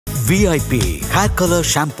VIP hair color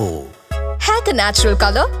shampoo. Hair का natural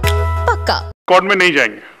color पक्का. Court में नहीं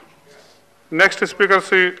जाएंगे. Next speaker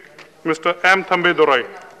से Mr. M. Thambe Dorai.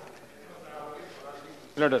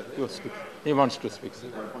 Leader, you speak. He wants to speak.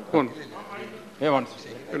 Who? He wants to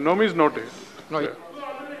speak. No, he is not here.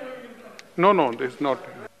 No. No, this is not.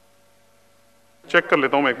 Check कर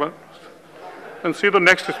लेता हूँ मैं एक बार. And see the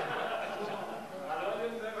next.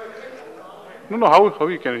 No, how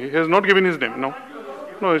he can? He has not given his name.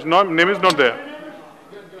 No, his name is not there.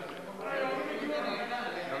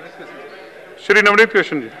 Shri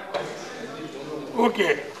Navaneethakrishnan ji.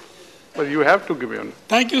 Okay. But you have to give it.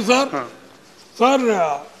 Thank you, sir.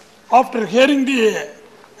 Sir, after hearing the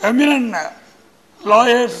eminent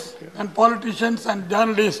lawyers and politicians and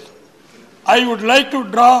journalists, I would like to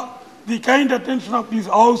draw the kind attention of this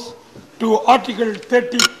House to Article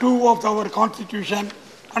 32 of our Constitution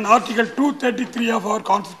and Article 233 of our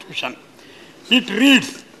Constitution. It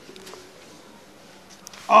reads,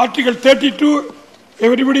 Article 32,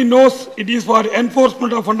 everybody knows it is for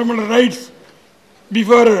enforcement of fundamental rights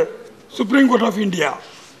before Supreme Court of India.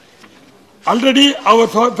 Already our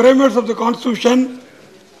framers of the Constitution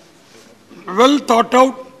well thought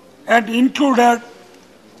out and included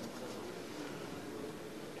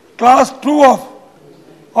Clause 2 of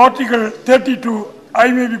Article 32.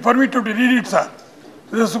 I may be permitted to read it, sir.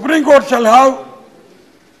 The Supreme Court shall have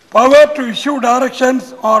power to issue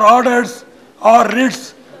directions or orders or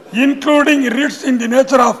writs, including writs in the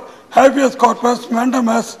nature of habeas corpus,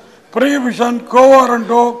 mandamus, prohibition, quo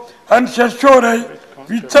warranto, and certiorari,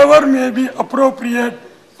 whichever may be appropriate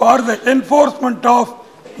for the enforcement of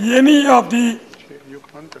any of the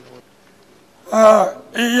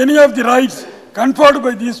rights conferred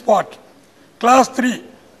by this part. Clause 3.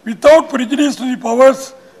 Without prejudice to the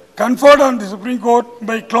powers conferred on the Supreme Court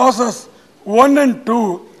by clauses 1 and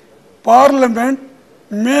 2, Parliament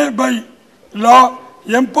may by law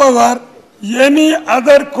empower any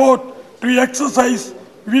other court to exercise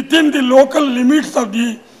within the local limits of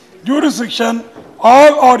the jurisdiction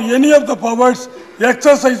all or any of the powers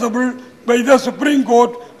exercisable by the Supreme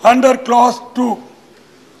Court under Clause 2.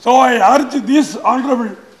 So I urge this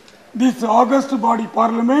honorable, this august body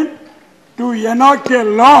Parliament to enact a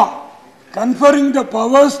law conferring the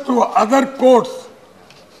powers to other courts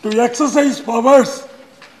to exercise powers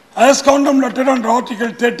as contemplated under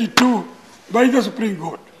Article 32 by the Supreme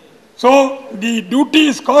Court. So the duty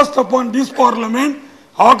is cast upon this Parliament,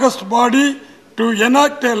 august body, to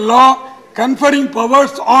enact a law conferring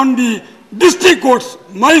powers on the district courts.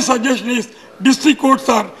 My suggestion is district courts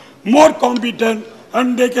are more competent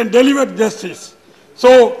and they can deliver justice.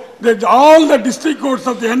 So all the district courts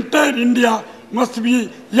of the entire India must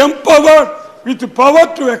be empowered with the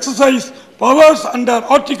power to exercise powers under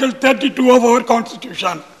Article 32 of our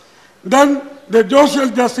Constitution. Then the social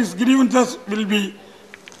justice grievances will be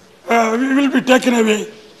taken away.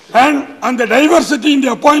 And on the diversity in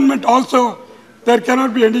the appointment also, there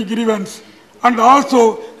cannot be any grievance. And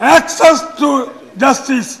also, access to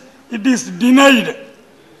justice, it is denied.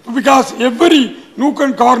 Because every nook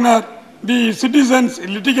and corner, the citizens,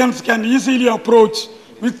 litigants can easily approach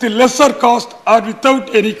with lesser cost or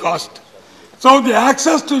without any cost. So the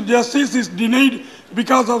access to justice is denied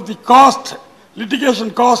because of the cost, litigation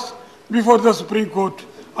cost before the Supreme Court.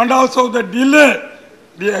 And also the delay,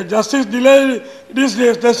 the justice delayed,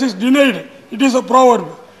 justice denied, it is a proverb.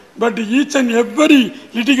 But each and every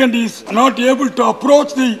litigant is not able to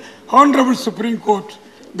approach the Honorable Supreme Court.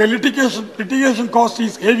 The litigation cost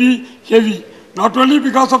is heavy, not only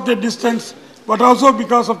because of the distance, but also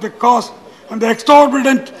because of the cost and the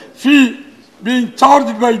exorbitant fee being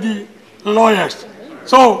charged by the lawyers.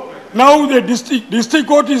 So now the district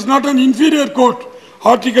court is not an inferior court.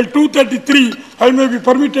 Article 233, I may be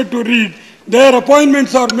permitted to read. Their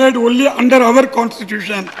appointments are made only under our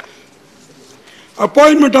Constitution.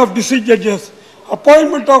 Appointment of district judges.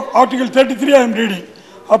 Appointment of Article 33 I am reading.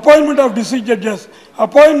 Appointment of district judges.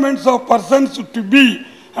 Appointments of persons to be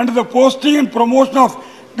under the posting and promotion of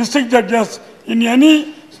district judges in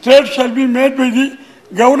any state shall be made by the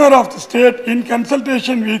governor of the state in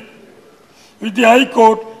consultation with the High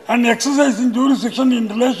Court and exercising jurisdiction in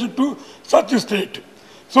relation to such a state.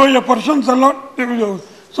 So a person shall not,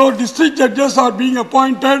 so district judges are being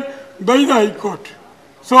appointed by the High Court.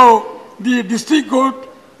 So the district court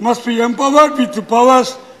must be empowered with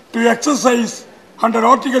powers to exercise under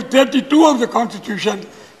Article 32 of the Constitution.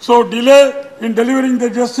 So delay in delivering the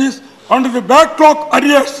justice under the backlog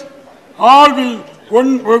arrears, all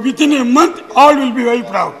will, within a month, all will be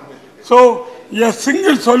wiped out. So a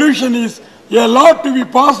single solution is a law to be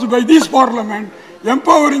passed by this Parliament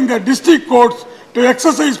empowering the district courts to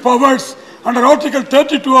exercise powers under Article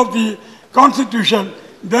 32 of the Constitution,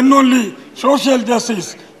 then only social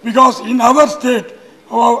justice. Because in our state,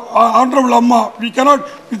 Honorable Amma, we cannot,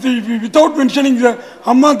 without mentioning the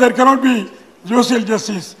Amma, there cannot be social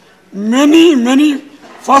justice. Many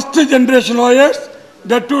first generation lawyers,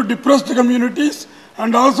 that too depressed communities,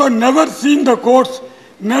 and also never seen the courts,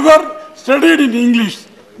 never studied in English,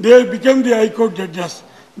 they became the High Court judges.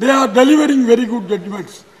 They are delivering very good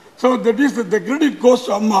judgments. So that is the credit goes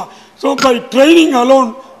to Amma. So by training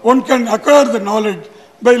alone, one can acquire the knowledge.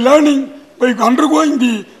 By learning, by undergoing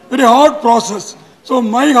the very hard process. So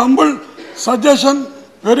my humble suggestion,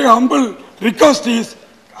 very humble request is,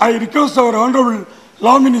 I request our Honorable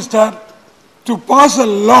Law Minister to pass a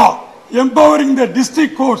law empowering the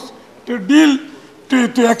district courts to deal,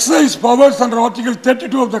 to exercise powers under Article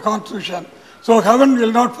 32 of the Constitution. So heaven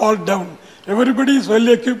will not fall down. Everybody is well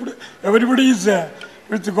equipped. Everybody is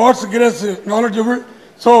with God's grace knowledgeable.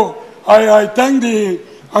 So I thank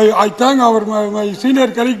my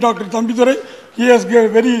senior colleague Dr. Thambidurai. He has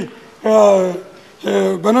very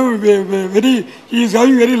he is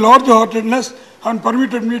having very large heartedness and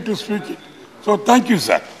permitted me to speak it. So thank you,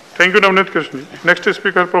 sir. Thank you, Navaneethakrishnan. Next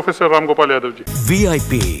speaker, Professor Ram Gopal Yadav ji.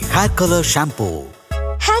 VIP Hair Color Shampoo.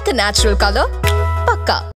 Hair का natural color,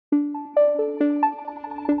 पक्का.